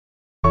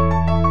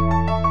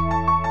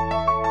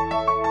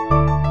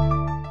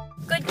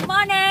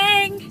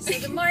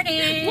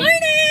Morning!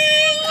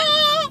 Morning!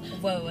 Oh!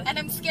 Whoa. And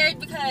I'm scared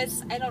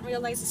because I don't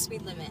realize the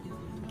speed limit.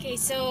 Okay,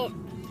 so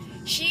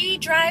she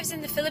drives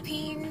in the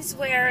Philippines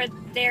where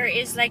there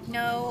is like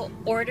no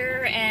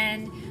order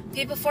and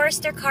people force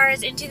their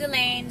cars into the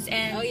lanes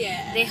and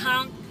they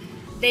honk.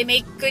 They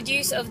make good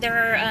use of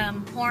their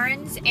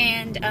horns,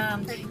 and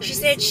she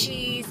said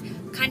she's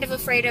kind of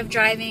afraid of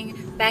driving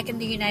back in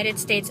the United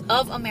States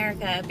of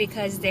America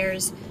because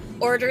there's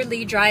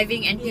orderly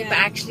driving and people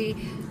actually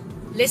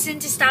listen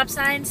to stop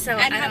signs, so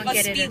and I don't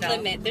get it at all.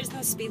 Limit. There's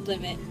no speed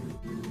limit.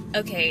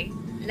 Okay,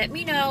 let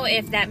me know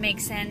if that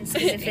makes sense.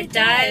 If it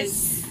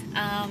does,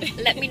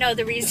 let me know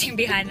the reason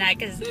behind that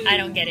because I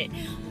don't get it.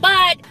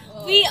 But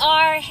we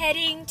are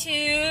heading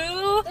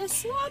to the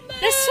swap meet.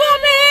 The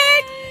swap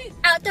meet!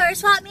 Outdoor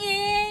swap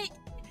meet!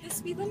 The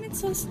speed limit's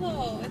so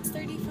slow. It's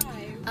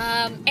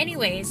 35.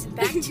 Anyways,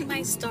 back to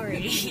my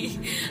story.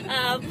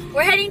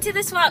 We're heading to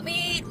the swap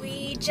meet.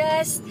 We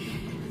just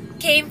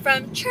came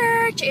from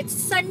church. It's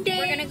Sunday.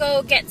 We're gonna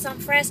go get some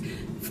fresh? Ew.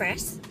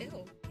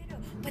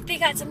 But they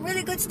got some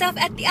really good stuff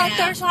at the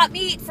outdoor swap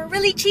meet for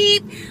really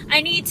cheap.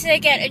 I need to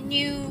get a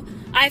new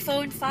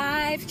iPhone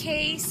 5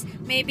 case,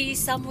 maybe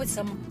some with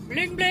some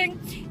bling bling,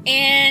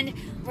 and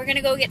we're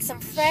gonna go get some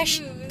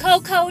fresh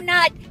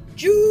coconut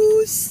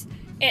juice.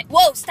 And,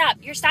 whoa, stop.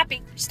 You're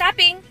stopping.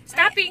 Stopping.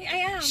 I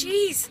am.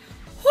 Jeez.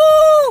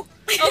 Whoo!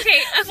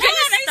 Okay, I'm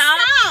gonna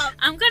stop.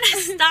 I'm gonna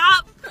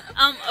stop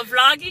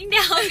vlogging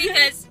now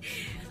because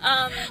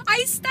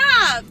I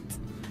stopped.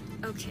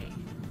 Okay.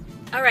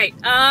 Alright.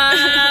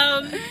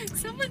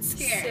 Someone's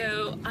scared.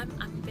 So I'm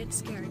a bit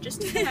scared.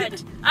 Just a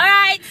bit.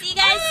 Alright, see you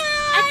guys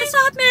at the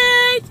swap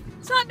meet.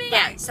 Swap meet.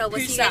 Yeah, so we'll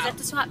see you guys at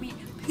the swap meet.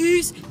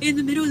 Peace in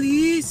the Middle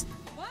East.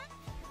 What?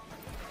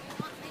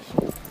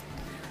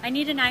 I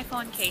need an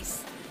iPhone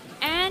case.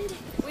 And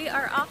we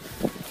are off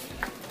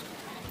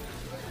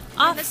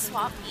The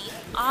swap meet.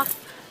 Off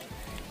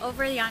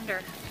over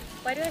yonder.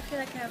 Why do I feel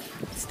like I have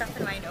stuff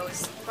in my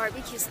nose?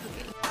 Barbecue's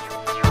cooking.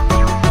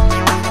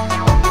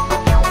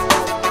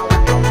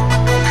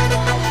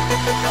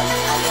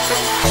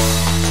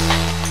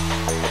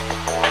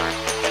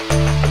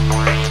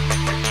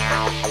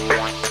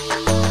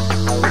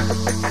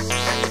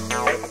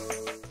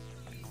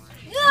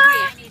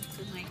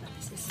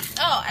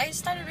 Oh, I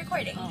started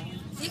recording. Oh.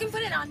 You can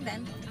put it on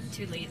then. I'm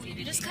too lazy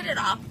to just cut it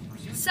off.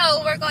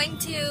 So we're going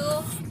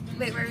to...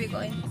 Wait, where are we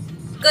going?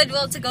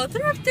 Goodwill to go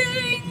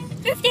thrifting!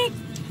 Thrifting!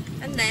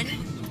 And then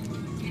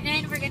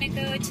we're gonna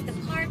go to the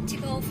park to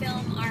go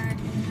film our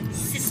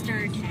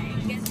sister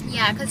tag.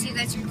 Yeah, because you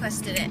guys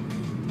requested it.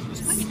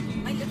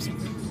 My lips are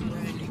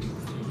red.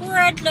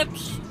 Red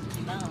lips.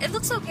 Oh. It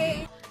looks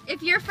okay.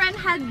 If your friend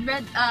had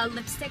red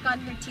lipstick on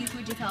her teeth,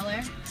 would you tell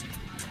her?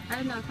 I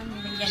don't know if I'm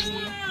even getting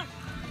it.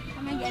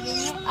 Am I getting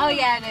it? Oh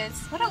yeah, it is.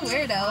 What a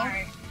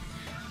weirdo.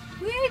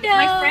 Weirdo.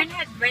 My friend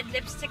had red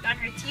lipstick on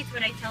her teeth.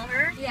 Would I tell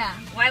her? Yeah.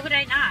 Why would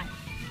I not?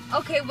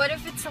 Okay, what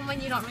if it's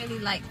someone you don't really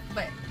like,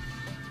 but...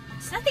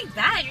 It's nothing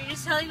bad. You're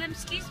just telling them,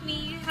 excuse me,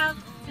 you have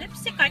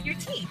lipstick on your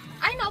teeth.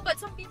 I know, but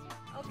some people...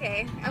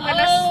 Okay.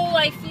 Oh,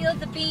 I feel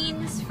the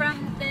beans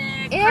from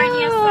the carne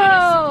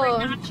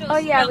asada super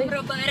nachos from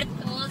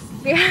Roberto's.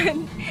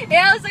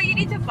 Yeah, so you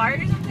need to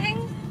fart or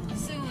something?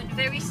 Soon,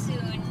 very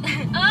soon.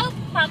 Oh,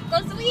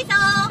 Paco's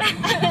weasel.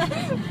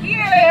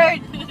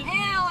 Weird.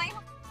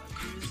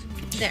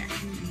 There.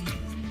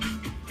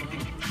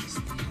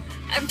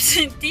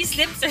 These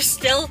lips are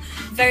still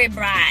very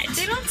bright.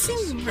 They don't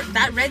seem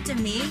that red to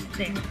me.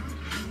 There.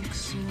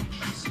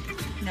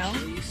 No?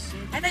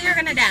 I thought you were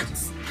gonna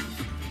dance.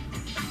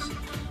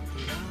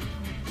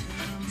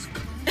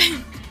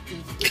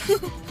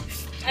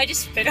 I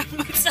just spit on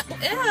myself.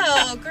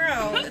 Ew,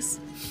 gross.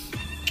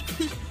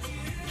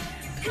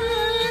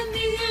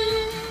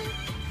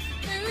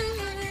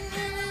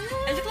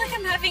 I look like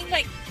I'm having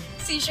like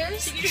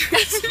seizures.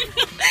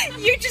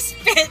 You just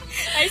spit.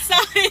 I saw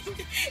it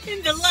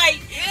in the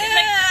light.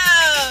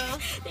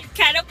 Ew. It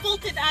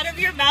catapulted out of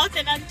your mouth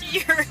and onto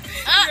your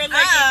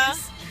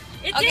leggings.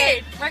 It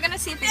did. We're gonna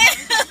see if we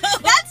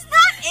That's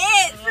not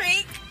it,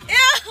 freak.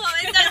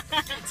 Ew.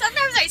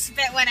 Sometimes I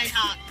spit when I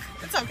talk.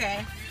 It's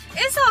okay.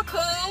 It's all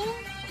cool.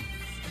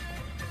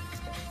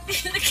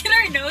 Look at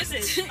our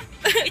noses.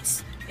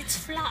 It's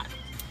flat.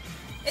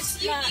 It's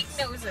flat. Unique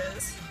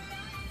noses.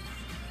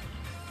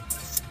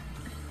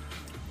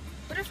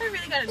 What if I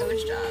really got a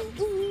nose job?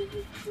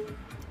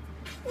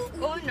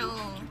 Oh no.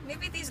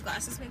 Maybe these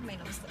glasses make my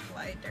nose look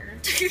wider.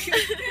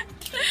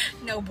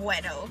 No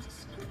bueno.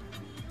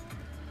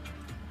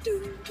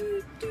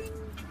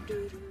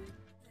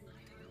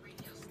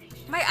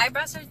 My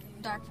eyebrows are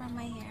dark from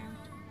my hair.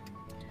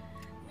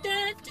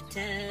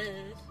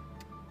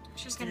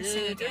 She's gonna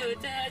sing again.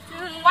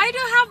 Why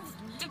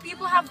do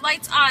people have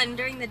lights on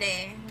during the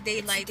day?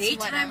 Daylights, Daytime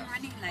whatever.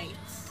 running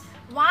lights.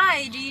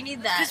 Why do you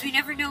need that? Because we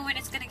never know when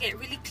it's gonna get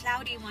really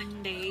cloudy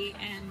one day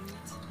and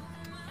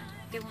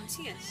they won't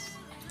see us.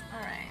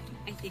 Alright.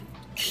 I think.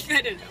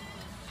 I don't know.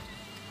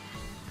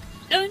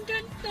 Dun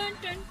dun dun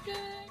dun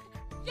dun.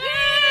 Yay!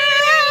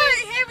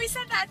 Hey, we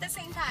said that at the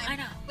same time. I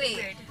know. Wait.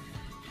 Weird.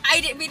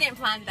 We didn't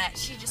plan that.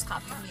 She just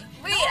copied me.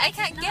 Wait, I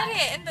can't get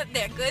it. And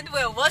there,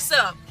 Goodwill. What's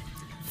up?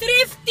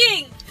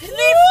 Thrifting.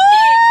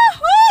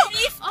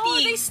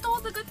 Oh, they stole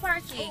the good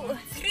parking. Oh,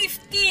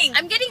 thrifting.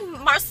 I'm getting Ew,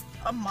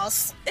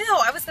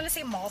 I was gonna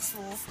say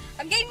muscles.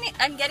 I'm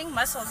getting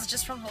muscles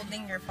just from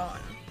holding your phone.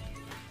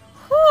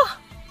 Whew.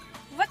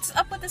 What's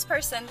up with this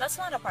person? That's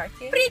not a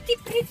parking. Pretty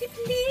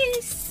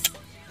please.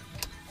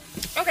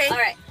 Okay. All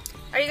right.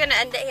 Are you gonna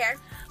end it here?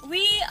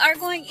 We are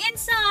going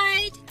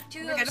inside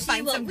to We're gonna see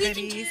find what some we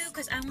goodies. can do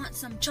because I want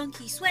some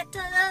chunky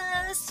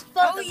sweaters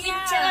for the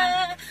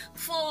winter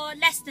for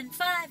less than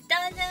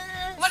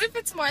 $5. What if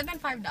it's more than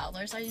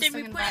 $5? Are you Then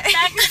still we gonna put buy it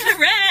back in the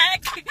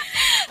rack.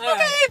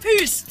 Okay,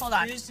 peace. Hold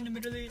on. Peace in the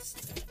Middle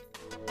East.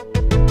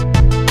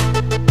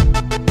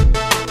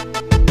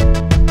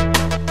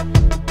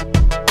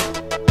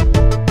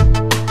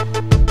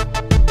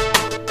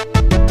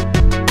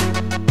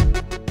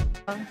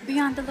 Be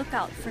on the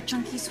lookout for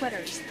chunky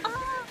sweaters.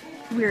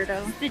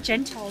 Weirdo. The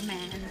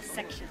gentleman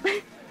section.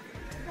 I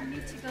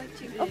need to go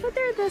to. Oh, but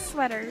they're the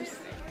sweaters.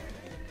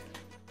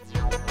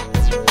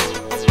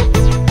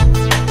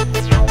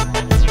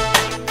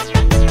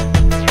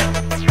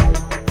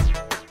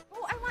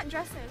 Oh, I want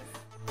dresses.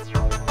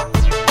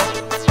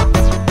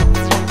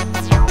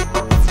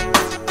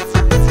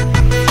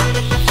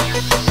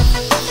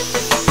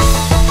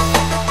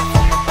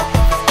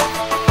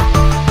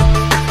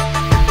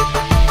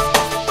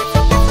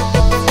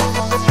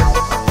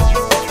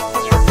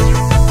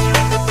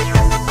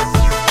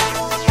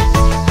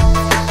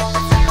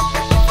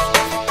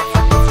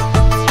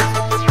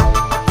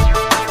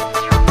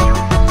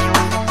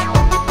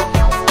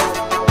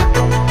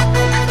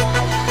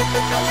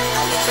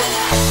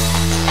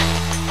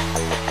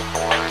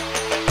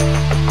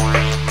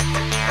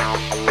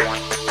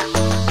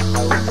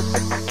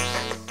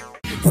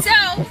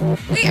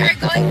 We are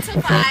going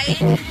to find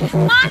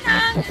Mana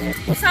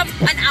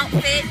an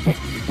outfit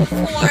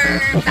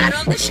for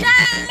Battle of the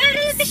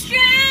Strands.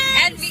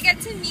 And we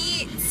get to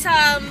meet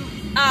some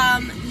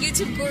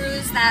YouTube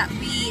gurus that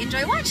we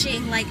enjoy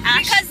watching, like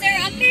Ashely. Because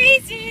they're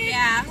amazing.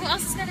 Yeah. Who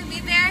else is gonna be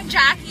there?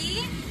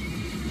 Jackie.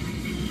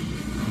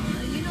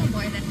 You know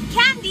more than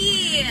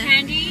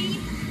Candy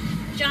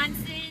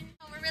Johnson.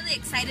 We're really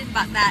excited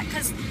about that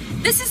because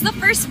this is the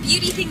first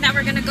beauty thing that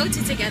we're gonna go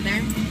to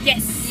together.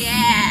 Yes.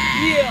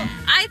 Yeah.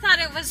 I thought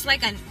it was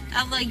like an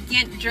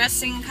elegant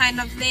dressing kind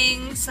of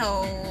thing,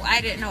 so I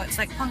didn't know it's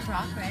like punk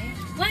rock, right?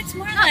 Well, it's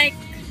more like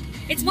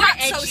it's more Not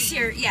edgy. so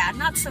serious. Yeah,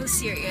 not so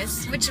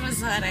serious, which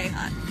was what I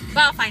thought.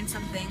 But I'll find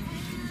something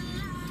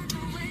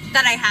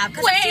that I have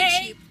because it's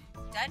too cheap.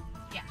 Done?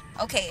 Yeah.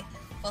 Okay.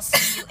 We'll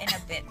see you in a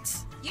bit.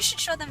 You should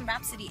show them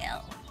Rhapsody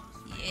L.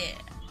 Yeah.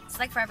 It's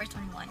like Forever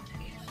 21.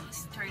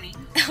 He's turning.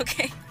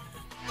 Okay.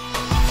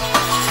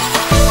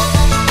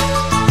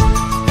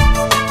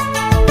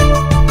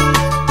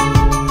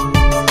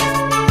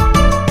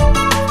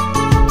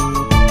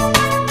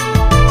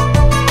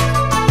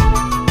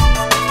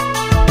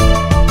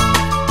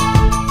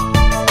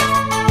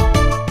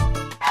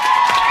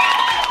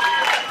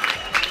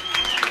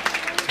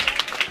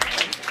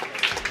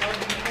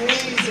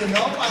 Amazing.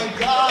 Oh my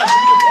God. I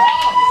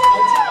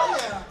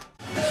tell ya.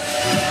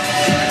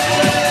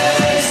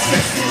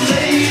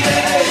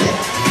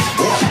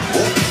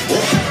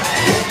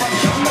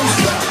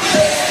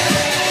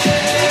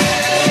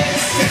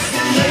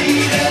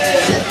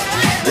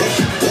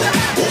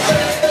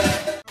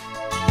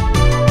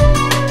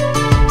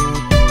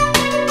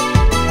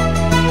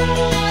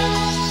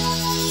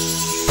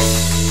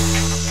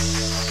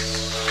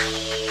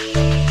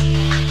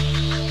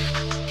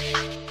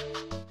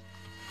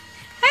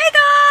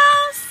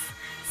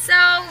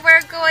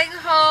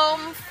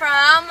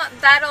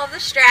 Battle of the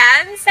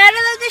Strands. Battle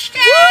of the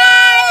Strands!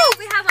 Woo!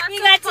 We have lots we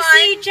of got fun. to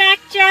see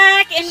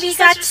Jack and we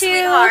got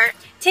to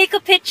take a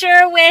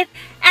picture with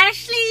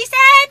Ashely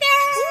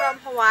from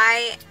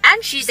Hawaii,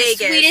 and she's Vegas.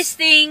 the sweetest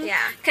thing. Yeah.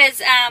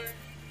 Because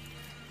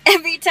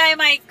every time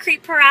I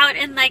creep her out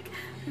and like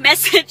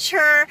message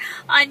her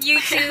on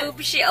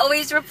YouTube, she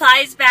always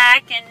replies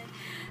back, and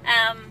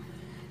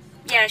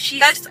yeah,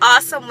 that's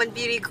awesome when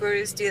beauty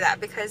gurus do that,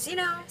 because you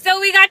know. So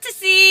we got to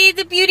see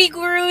the beauty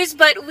gurus,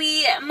 but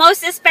we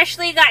most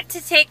especially got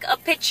to take a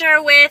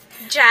picture with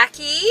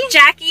Jackie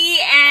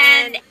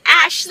and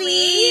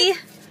Ashely.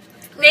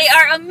 They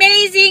are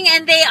amazing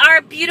and they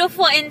are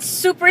beautiful and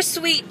super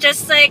sweet,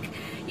 just like,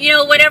 you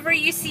know, whatever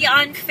you see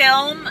on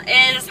film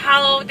is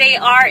how they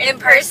are in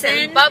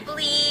person.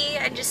 Bubbly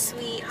and just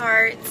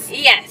sweethearts.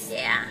 Yes.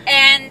 Yeah.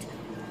 And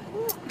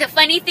the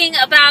funny thing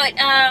about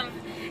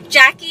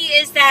Jackie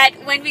is that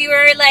when we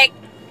were like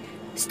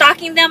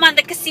stalking them on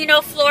the casino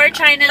floor,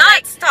 trying to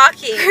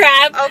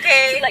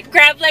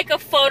grab like a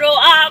photo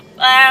op,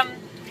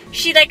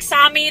 she like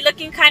saw me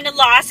looking kind of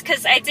lost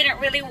because I didn't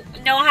really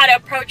know how to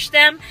approach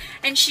them,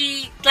 and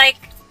she like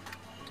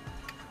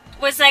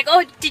was like,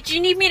 "Oh, did you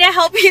need me to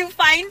help you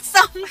find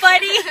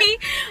somebody?"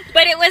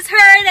 But it was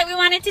her that we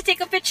wanted to take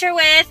a picture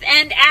with,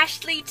 and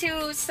Ashely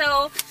too.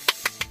 So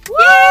woo!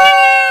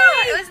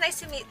 It was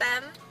nice to meet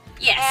them.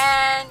 Yes.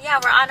 And yeah,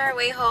 we're on our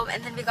way home,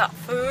 and then we got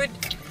food.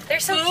 They're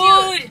so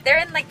Food. cute. They're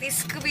in like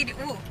these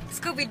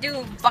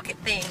Scooby-Doo bucket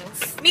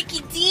things.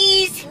 Mickey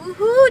D's.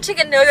 Woohoo!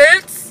 Chicken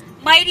nuggets.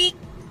 Mighty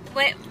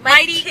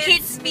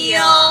Kids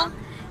Meal.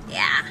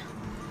 Yeah.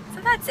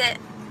 So that's it.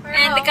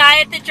 And the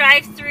guy at the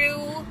drive-thru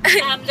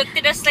looked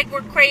at us like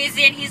we're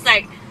crazy, and he's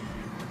like,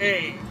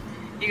 "Hey,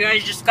 you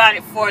guys just got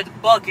it for the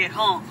bucket,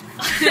 huh?"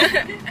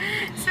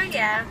 So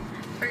yeah,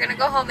 we're gonna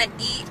go home and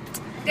eat.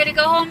 We're gonna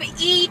go home and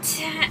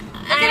eat.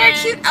 Look at our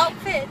cute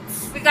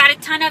outfits. We got a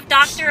ton of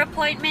doctor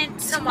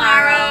appointments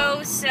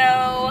tomorrow,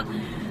 so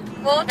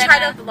we'll try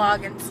to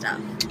vlog and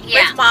stuff.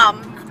 Yeah. With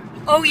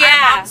Mom. Oh yeah,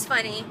 Our mom's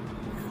funny.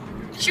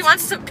 She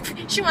wants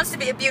to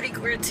be a beauty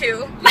queen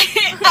too.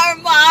 Our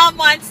mom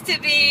wants to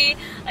be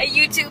a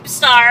YouTube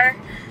star.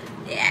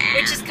 Yeah.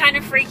 Which is kind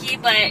of freaky,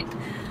 but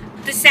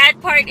the sad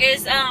part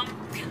is,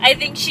 I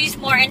think she's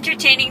more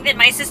entertaining than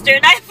my sister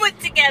and I put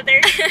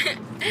together.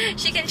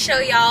 She can show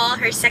y'all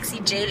her sexy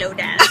J-Lo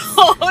dance.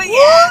 Oh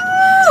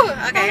yeah.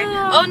 Woo! Okay.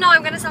 Oh no,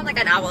 I'm gonna sound like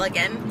an owl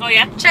again. Oh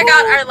yeah. Check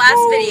out our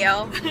last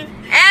video.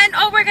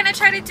 And we're gonna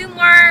try to do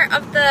more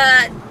of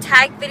the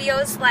tag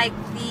videos, like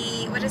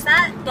the, what is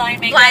that?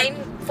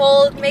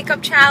 Blindfold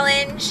makeup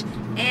challenge.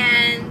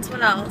 And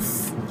what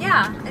else?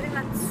 Yeah, I think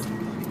that's.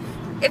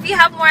 If you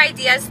have more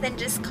ideas, then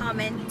just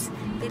comment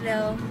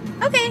below.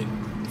 Okay.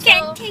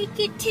 Can't take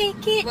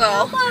it.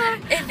 Well, No more.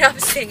 enough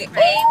singing.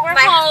 Okay, we're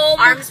my home.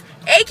 arms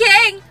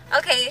aching.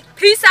 Okay,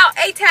 peace out,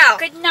 A-Town.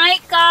 Good night,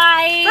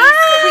 guys.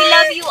 Bye. We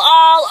love you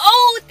all.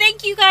 Oh,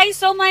 thank you guys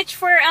so much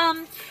for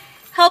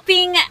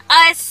helping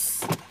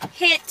us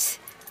hit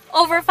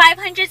over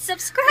 500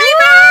 subscribers.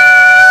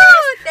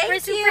 Thank We're you.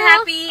 super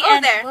happy. Oh,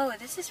 and there. whoa,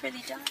 this is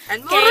really dark.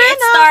 And Okay,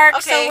 it's dark,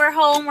 Okay. so we're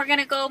home. We're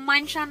gonna go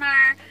munch on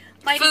our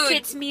Mighty Food.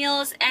 Kids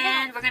meals,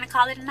 and we're gonna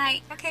call it a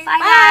night. Okay, Bye,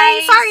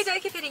 bye. guys. Sorry that I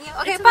keep hitting you.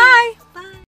 Okay, It's bye. Bye.